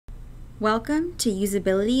Welcome to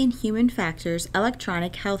Usability and Human Factors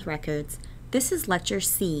Electronic Health Records. This is Lecture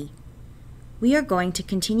C. We are going to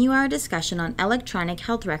continue our discussion on electronic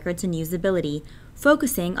health records and usability,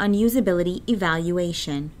 focusing on usability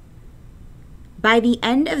evaluation. By the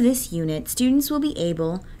end of this unit, students will be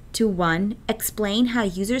able to 1. Explain how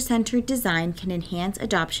user-centered design can enhance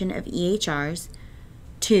adoption of EHRs,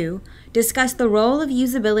 2. Discuss the role of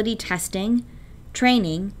usability testing,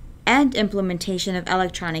 training, and implementation of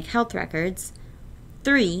electronic health records.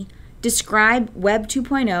 3. Describe Web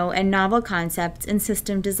 2.0 and novel concepts in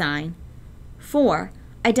system design. 4.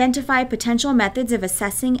 Identify potential methods of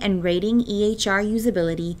assessing and rating EHR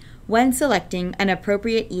usability when selecting an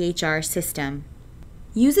appropriate EHR system.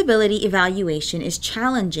 Usability evaluation is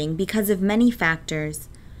challenging because of many factors.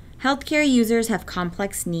 Healthcare users have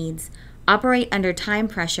complex needs, operate under time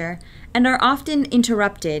pressure, and are often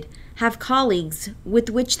interrupted, have colleagues with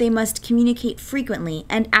which they must communicate frequently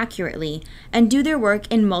and accurately, and do their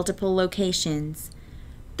work in multiple locations.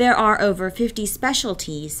 There are over 50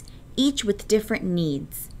 specialties, each with different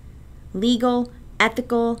needs. Legal,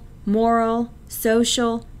 ethical, moral,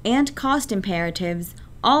 social, and cost imperatives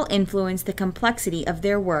all influence the complexity of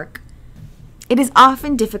their work. It is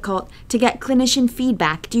often difficult to get clinician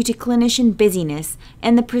feedback due to clinician busyness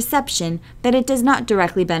and the perception that it does not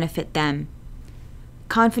directly benefit them.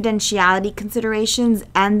 Confidentiality considerations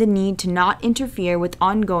and the need to not interfere with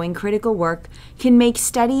ongoing critical work can make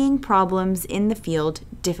studying problems in the field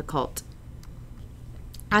difficult.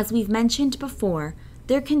 As we've mentioned before,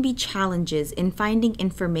 there can be challenges in finding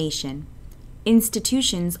information.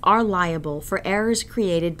 Institutions are liable for errors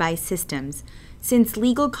created by systems, since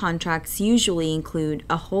legal contracts usually include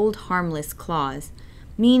a hold harmless clause,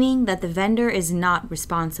 meaning that the vendor is not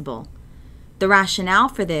responsible. The rationale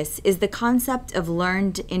for this is the concept of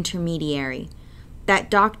learned intermediary,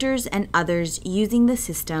 that doctors and others using the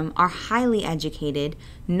system are highly educated,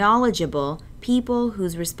 knowledgeable people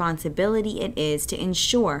whose responsibility it is to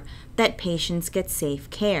ensure that patients get safe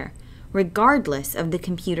care, regardless of the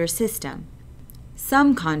computer system.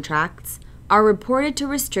 Some contracts are reported to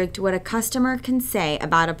restrict what a customer can say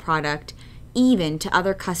about a product, even to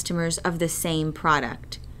other customers of the same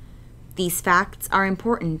product. These facts are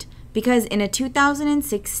important because in a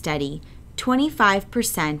 2006 study,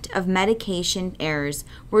 25% of medication errors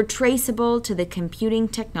were traceable to the computing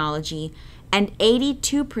technology, and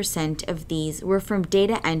 82% of these were from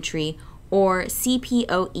data entry or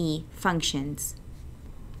CPOE functions.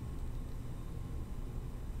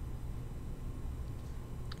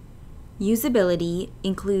 Usability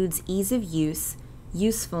includes ease of use,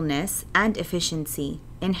 usefulness, and efficiency.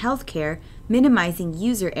 In healthcare, minimizing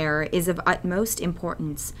user error is of utmost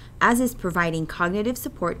importance, as is providing cognitive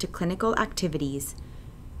support to clinical activities.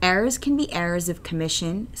 Errors can be errors of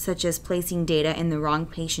commission, such as placing data in the wrong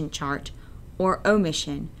patient chart, or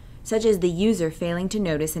omission, such as the user failing to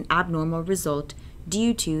notice an abnormal result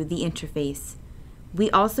due to the interface.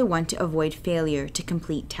 We also want to avoid failure to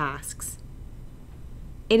complete tasks.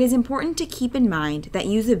 It is important to keep in mind that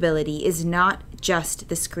usability is not just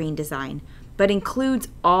the screen design, but includes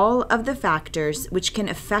all of the factors which can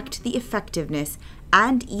affect the effectiveness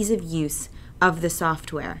and ease of use of the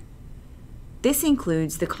software. This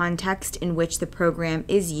includes the context in which the program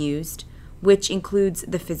is used, which includes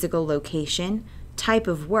the physical location, type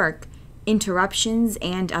of work, interruptions,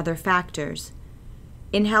 and other factors.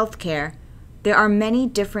 In healthcare, there are many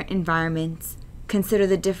different environments. Consider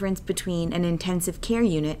the difference between an intensive care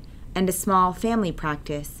unit and a small family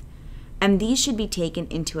practice, and these should be taken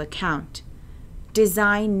into account.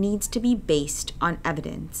 Design needs to be based on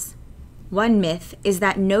evidence. One myth is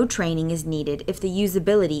that no training is needed if the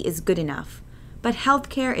usability is good enough, but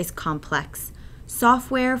healthcare is complex.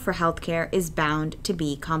 Software for healthcare is bound to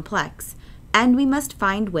be complex, and we must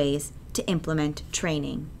find ways to implement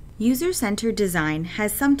training. User-centered design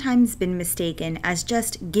has sometimes been mistaken as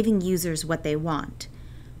just giving users what they want.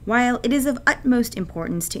 While it is of utmost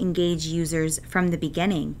importance to engage users from the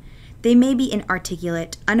beginning, they may be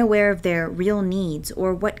inarticulate, unaware of their real needs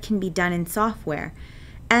or what can be done in software,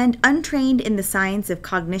 and untrained in the science of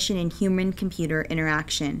cognition and human-computer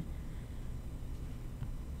interaction.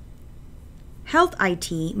 Health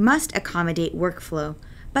IT must accommodate workflow,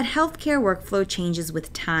 but healthcare workflow changes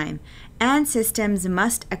with time, and systems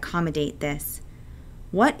must accommodate this.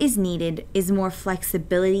 What is needed is more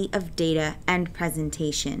flexibility of data and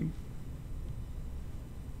presentation.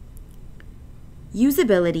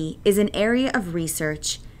 Usability is an area of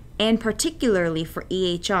research, and particularly for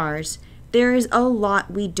EHRs, there is a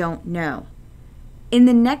lot we don't know. In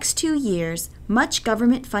the next 2 years, much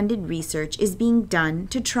government-funded research is being done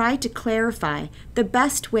to try to clarify the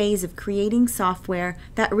best ways of creating software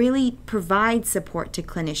that really provides support to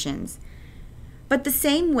clinicians. But the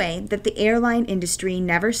same way that the airline industry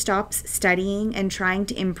never stops studying and trying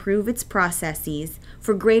to improve its processes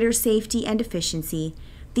for greater safety and efficiency,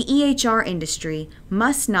 the EHR industry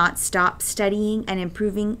must not stop studying and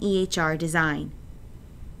improving EHR design.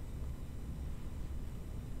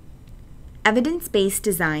 Evidence-based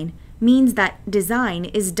design means that design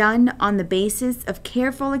is done on the basis of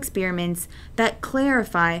careful experiments that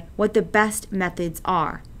clarify what the best methods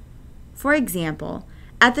are. For example,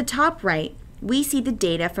 at the top right, we see the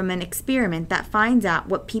data from an experiment that finds out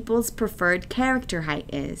what people's preferred character height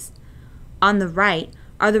is. On the right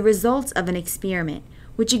are the results of an experiment,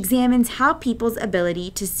 which examines how people's ability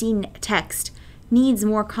to see text needs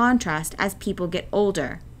more contrast as people get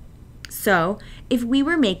older. So, if we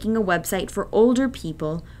were making a website for older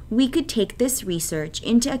people, we could take this research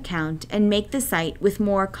into account and make the site with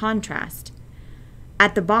more contrast.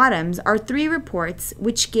 At the bottoms are 3 reports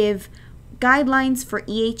which give guidelines for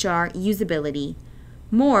EHR usability.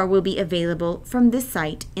 More will be available from this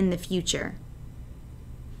site in the future.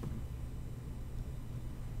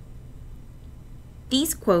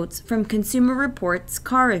 These quotes from Consumer Reports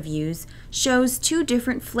car reviews shows 2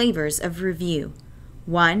 different flavors of review.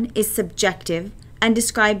 One is subjective and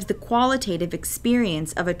describes the qualitative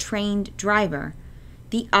experience of a trained driver.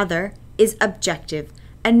 The other is objective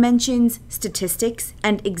and mentions statistics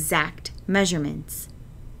and exact measurements.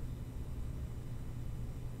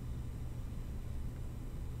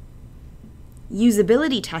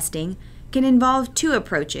 Usability testing can involve 2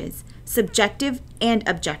 approaches, subjective and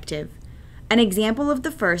objective. An example of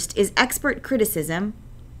the first is expert criticism,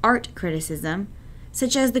 art criticism,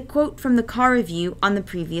 such as the quote from the car review on the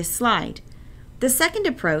previous slide. The second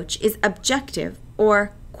approach is objective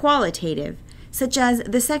or qualitative, such as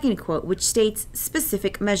the second quote, which states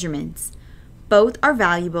specific measurements. Both are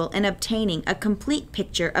valuable in obtaining a complete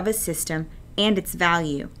picture of a system and its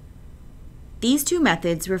value. These 2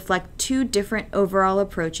 methods reflect 2 different overall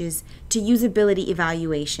approaches to usability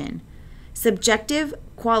evaluation. Subjective,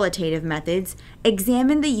 qualitative methods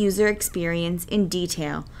examine the user experience in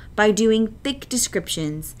detail by doing thick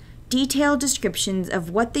descriptions, detailed descriptions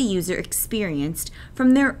of what the user experienced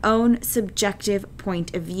from their own subjective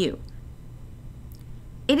point of view.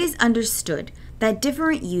 It is understood that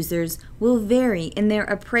different users will vary in their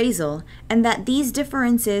appraisal and that these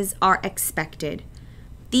differences are expected.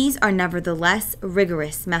 These are nevertheless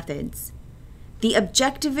rigorous methods. The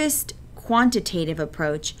objectivist quantitative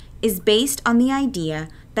approach is based on the idea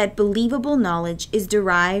that believable knowledge is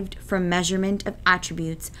derived from measurement of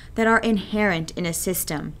attributes that are inherent in a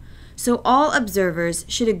system, so all observers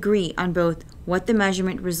should agree on both what the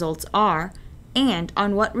measurement results are and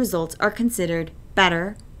on what results are considered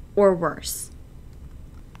better or worse.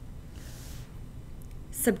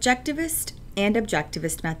 Subjectivist and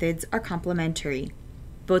objectivist methods are complementary.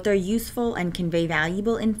 Both are useful and convey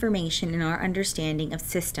valuable information in our understanding of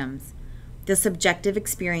systems. The subjective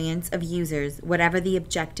experience of users, whatever the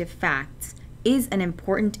objective facts, is an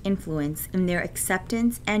important influence in their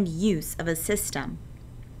acceptance and use of a system.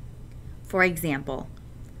 For example,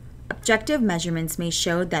 objective measurements may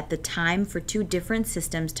show that the time for 2 different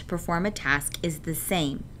systems to perform a task is the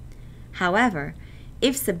same. However,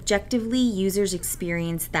 if subjectively users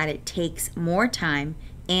experience that it takes more time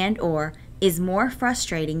and/or is more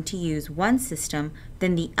frustrating to use one system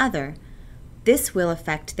than the other, this will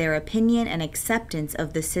affect their opinion and acceptance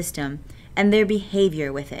of the system and their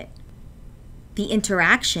behavior with it. The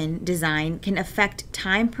interaction design can affect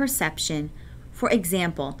time perception. For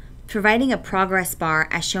example, providing a progress bar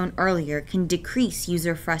as shown earlier can decrease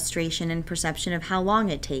user frustration and perception of how long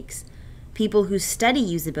it takes. People who study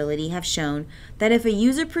usability have shown that if a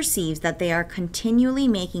user perceives that they are continually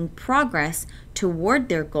making progress toward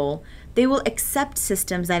their goal, they will accept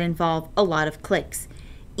systems that involve a lot of clicks,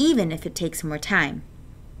 even if it takes more time.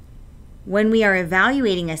 When we are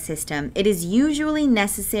evaluating a system, it is usually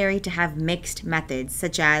necessary to have mixed methods,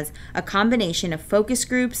 such as a combination of focus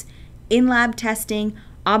groups, in-lab testing,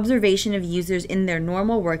 observation of users in their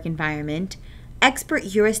normal work environment, expert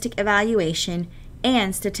heuristic evaluation,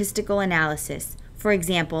 and statistical analysis, for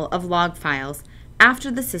example, of log files,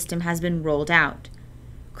 after the system has been rolled out.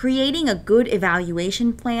 Creating a good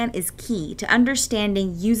evaluation plan is key to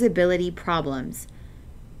understanding usability problems.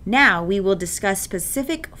 Now we will discuss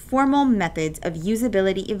specific formal methods of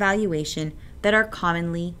usability evaluation that are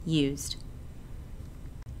commonly used.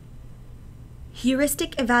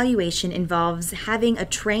 Heuristic evaluation involves having a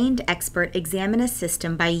trained expert examine a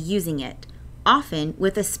system by using it, often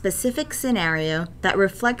with a specific scenario that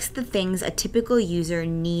reflects the things a typical user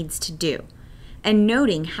needs to do, and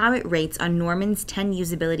noting how it rates on Norman's 10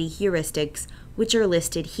 usability heuristics, which are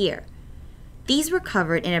listed here. These were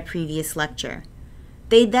covered in a previous lecture.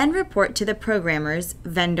 They then report to the programmers,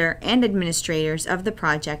 vendor, and administrators of the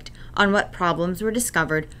project on what problems were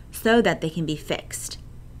discovered so that they can be fixed.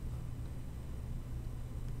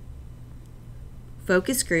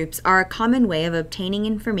 Focus groups are a common way of obtaining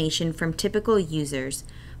information from typical users,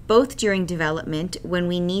 both during development when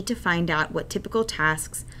we need to find out what typical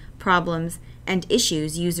tasks, problems, and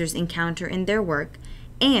issues users encounter in their work,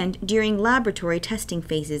 and during laboratory testing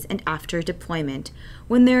phases and after deployment,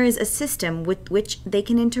 when there is a system with which they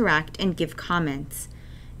can interact and give comments.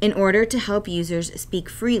 In order to help users speak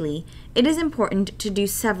freely, it is important to do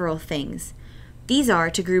several things. These are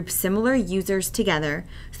to group similar users together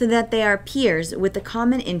so that they are peers with a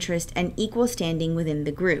common interest and equal standing within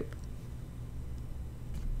the group.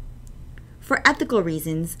 For ethical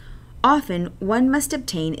reasons, often one must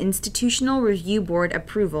obtain institutional review board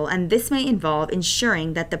approval, and this may involve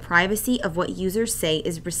ensuring that the privacy of what users say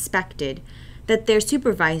is respected, that their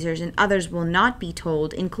supervisors and others will not be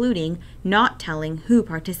told, including not telling who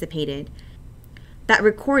participated, that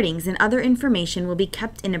recordings and other information will be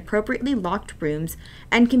kept in appropriately locked rooms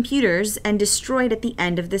and computers and destroyed at the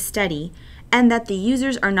end of the study, and that the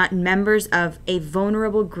users are not members of a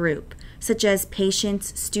vulnerable group, such as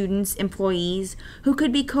patients, students, employees, who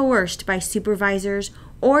could be coerced by supervisors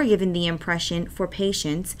or given the impression for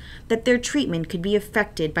patients that their treatment could be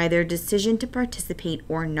affected by their decision to participate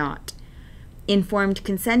or not. Informed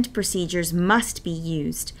consent procedures must be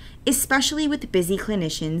used. Especially with busy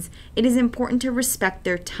clinicians, it is important to respect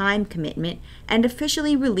their time commitment and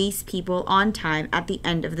officially release people on time at the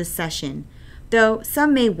end of the session, though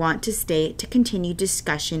some may want to stay to continue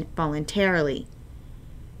discussion voluntarily.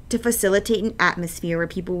 To facilitate an atmosphere where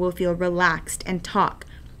people will feel relaxed and talk,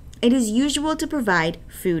 it is usual to provide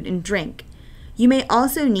food and drink. You may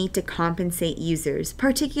also need to compensate users,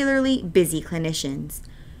 particularly busy clinicians.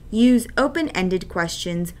 Use open-ended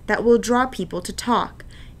questions that will draw people to talk,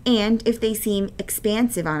 and if they seem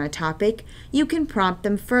expansive on a topic, you can prompt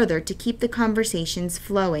them further to keep the conversations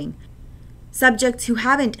flowing. Subjects who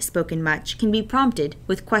haven't spoken much can be prompted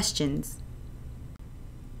with questions.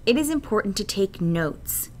 It is important to take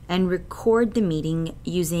notes and record the meeting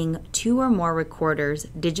using 2 or more recorders,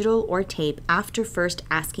 digital or tape, after first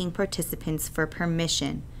asking participants for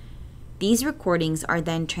permission. These recordings are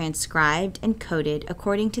then transcribed and coded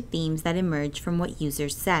according to themes that emerge from what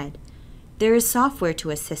users said. There is software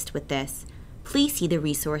to assist with this. Please see the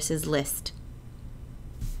resources list.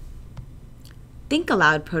 Think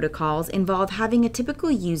Aloud protocols involve having a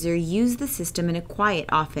typical user use the system in a quiet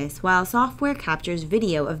office while software captures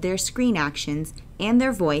video of their screen actions and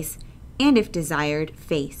their voice, and if desired,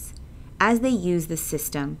 face, as they use the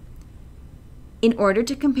system. In order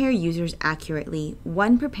to compare users accurately,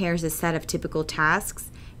 one prepares a set of typical tasks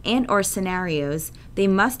and/or scenarios they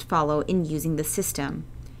must follow in using the system.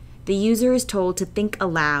 The user is told to think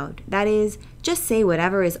aloud, that is, just say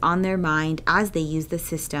whatever is on their mind as they use the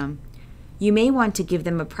system. You may want to give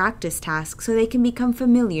them a practice task so they can become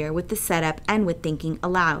familiar with the setup and with thinking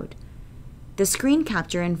aloud. The screen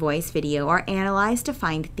capture and voice video are analyzed to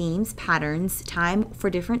find themes, patterns, time for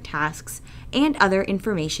different tasks, and other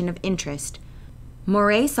information of interest.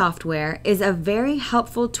 Moray software is a very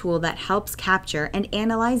helpful tool that helps capture and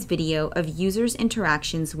analyze video of users'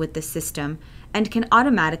 interactions with the system and can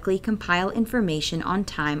automatically compile information on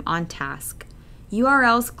time on task,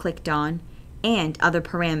 URLs clicked on, and other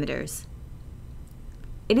parameters.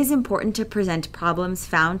 It is important to present problems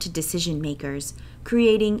found to decision makers.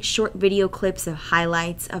 Creating short video clips of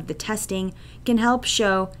highlights of the testing can help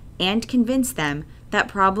show and convince them that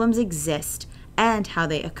problems exist and how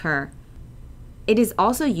they occur. It is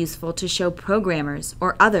also useful to show programmers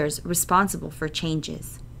or others responsible for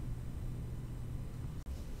changes.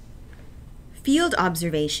 Field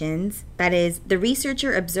observations, that is, the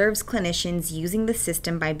researcher observes clinicians using the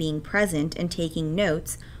system by being present and taking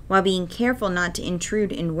notes while being careful not to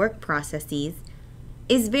intrude in work processes,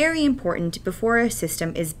 is very important before a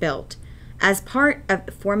system is built, as part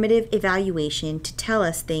of formative evaluation to tell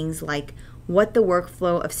us things like what the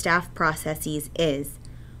workflow of staff processes is,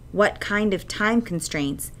 what kind of time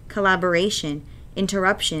constraints, collaboration,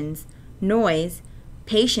 interruptions, noise,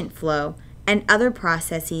 patient flow, and other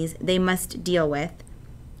processes they must deal with,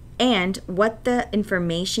 and what the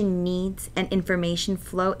information needs and information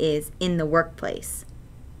flow is in the workplace.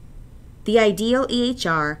 The ideal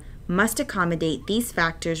EHR must accommodate these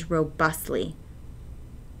factors robustly.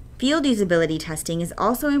 Field usability testing is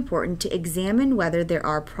also important to examine whether there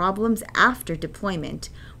are problems after deployment,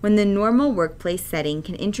 when the normal workplace setting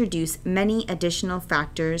can introduce many additional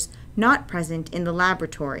factors not present in the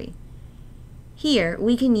laboratory. Here,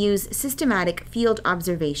 we can use systematic field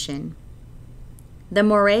observation. The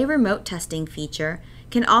Moray remote testing feature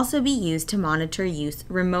can also be used to monitor use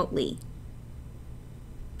remotely.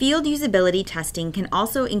 Field usability testing can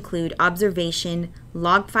also include observation,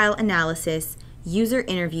 log file analysis, user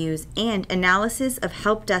interviews, and analysis of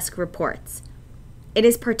help desk reports. It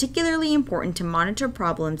is particularly important to monitor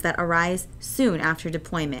problems that arise soon after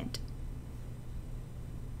deployment.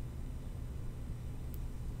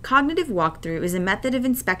 Cognitive walkthrough is a method of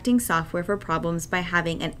inspecting software for problems by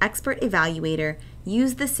having an expert evaluator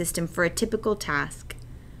use the system for a typical task.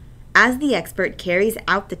 As the expert carries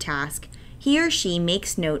out the task, he or she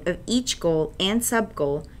makes note of each goal and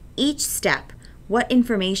sub-goal, each step, what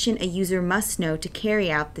information a user must know to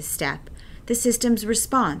carry out the step, the system's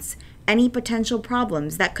response, any potential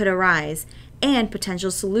problems that could arise, and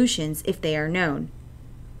potential solutions if they are known.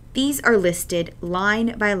 These are listed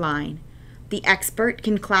line by line. The expert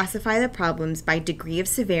can classify the problems by degree of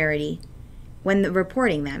severity when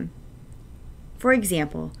reporting them. For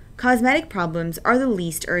example, cosmetic problems are the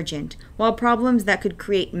least urgent, while problems that could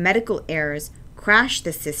create medical errors, crash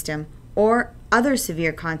the system, or other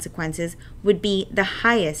severe consequences would be the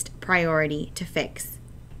highest priority to fix.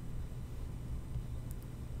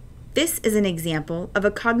 This is an example of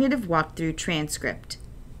a cognitive walkthrough transcript.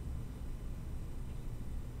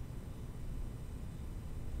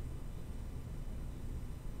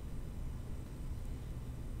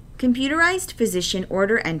 Computerized physician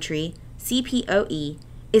order entry, CPOE,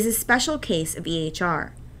 is a special case of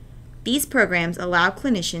EHR. These programs allow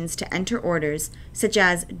clinicians to enter orders such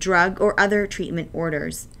as drug or other treatment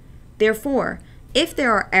orders. Therefore, if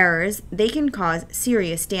there are errors, they can cause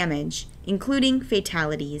serious damage, including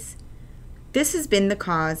fatalities. This has been the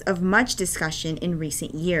cause of much discussion in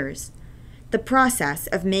recent years. The process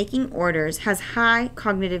of making orders has high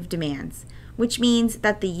cognitive demands, which means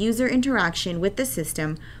that the user interaction with the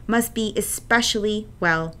system must be especially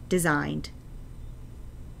well designed.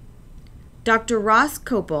 Dr. Ross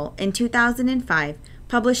Kopel in 2005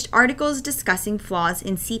 published articles discussing flaws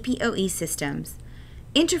in CPOE systems.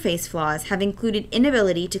 Interface flaws have included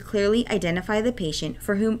inability to clearly identify the patient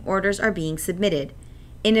for whom orders are being submitted,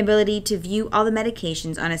 inability to view all the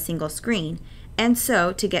medications on a single screen, and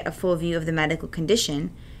so to get a full view of the medical condition,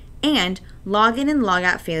 and login and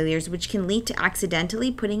logout failures which can lead to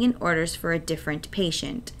accidentally putting in orders for a different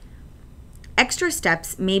patient. Extra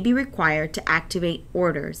steps may be required to activate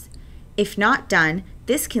orders. If not done,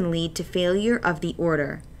 this can lead to failure of the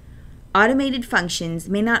order. Automated functions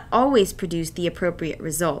may not always produce the appropriate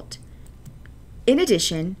result. In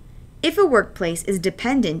addition, if a workplace is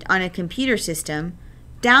dependent on a computer system,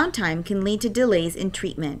 downtime can lead to delays in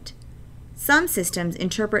treatment. Some systems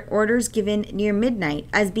interpret orders given near midnight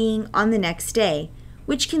as being on the next day,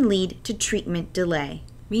 which can lead to treatment delay.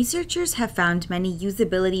 Researchers have found many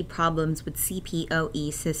usability problems with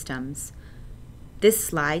CPOE systems. This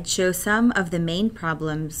slide shows some of the main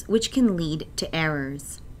problems which can lead to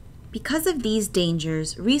errors. Because of these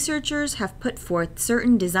dangers, researchers have put forth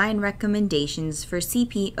certain design recommendations for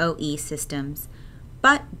CPOE systems,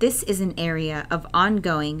 but this is an area of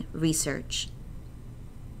ongoing research.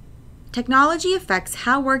 Technology affects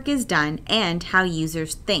how work is done and how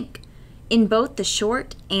users think, in both the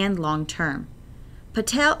short and long term.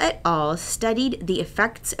 Patel et al. Studied the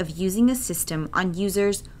effects of using a system on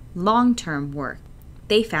users' long-term work.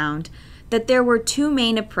 They found that there were two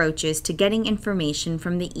main approaches to getting information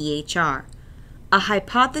from the EHR: a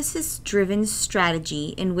hypothesis-driven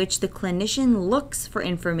strategy in which the clinician looks for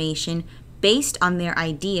information based on their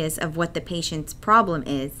ideas of what the patient's problem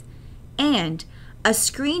is, and a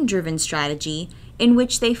screen-driven strategy in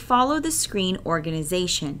which they follow the screen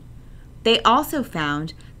organization. They also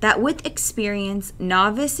found that with experience,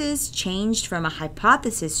 novices changed from a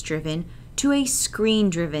hypothesis-driven to a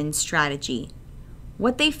screen-driven strategy.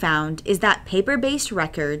 What they found is that paper-based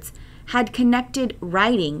records had connected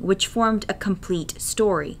writing which formed a complete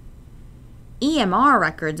story. EMR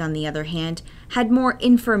records, on the other hand, had more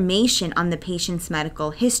information on the patient's medical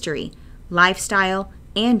history, lifestyle,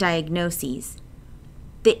 and diagnoses.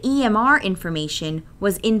 The EMR information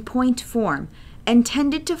was in point form and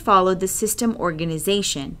tended to follow the system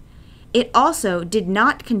organization. It also did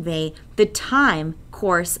not convey the time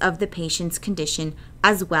course of the patient's condition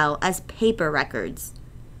as well as paper records.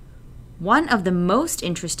 One of the most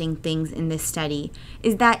interesting things in this study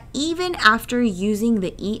is that even after using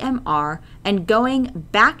the EMR and going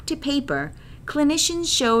back to paper,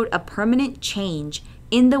 clinicians showed a permanent change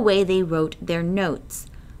in the way they wrote their notes.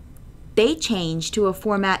 They changed to a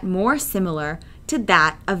format more similar to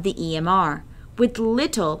that of the EMR, with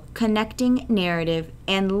little connecting narrative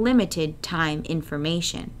and limited time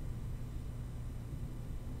information.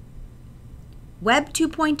 Web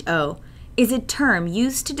 2.0 is a term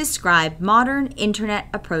used to describe modern internet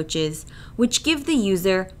approaches which give the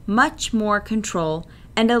user much more control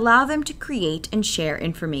and allow them to create and share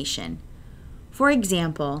information. For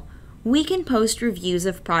example, we can post reviews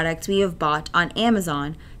of products we have bought on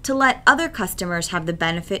Amazon to let other customers have the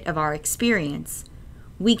benefit of our experience.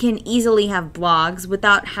 We can easily have blogs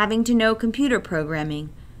without having to know computer programming.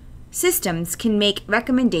 Systems can make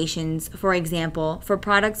recommendations, for example, for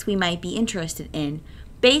products we might be interested in,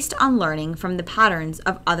 based on learning from the patterns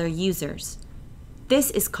of other users.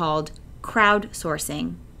 This is called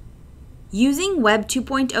crowdsourcing. Using Web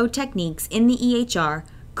 2.0 techniques in the EHR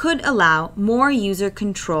could allow more user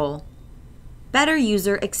control, better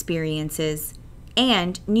user experiences,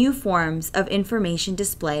 and new forms of information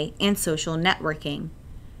display and social networking.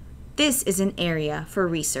 This is an area for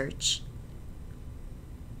research.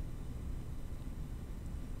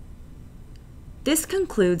 This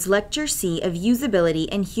concludes Lecture C of Usability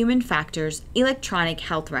and Human Factors Electronic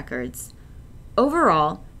Health Records.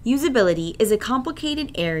 Overall, usability is a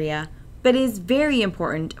complicated area, but is very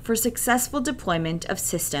important for successful deployment of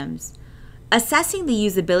systems. Assessing the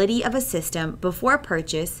usability of a system before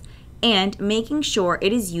purchase and making sure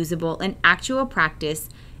it is usable in actual practice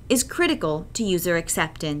is critical to user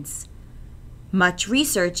acceptance. Much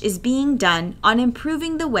research is being done on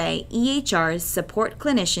improving the way EHRs support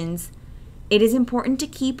clinicians. It is important to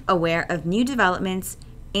keep aware of new developments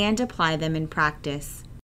and apply them in practice.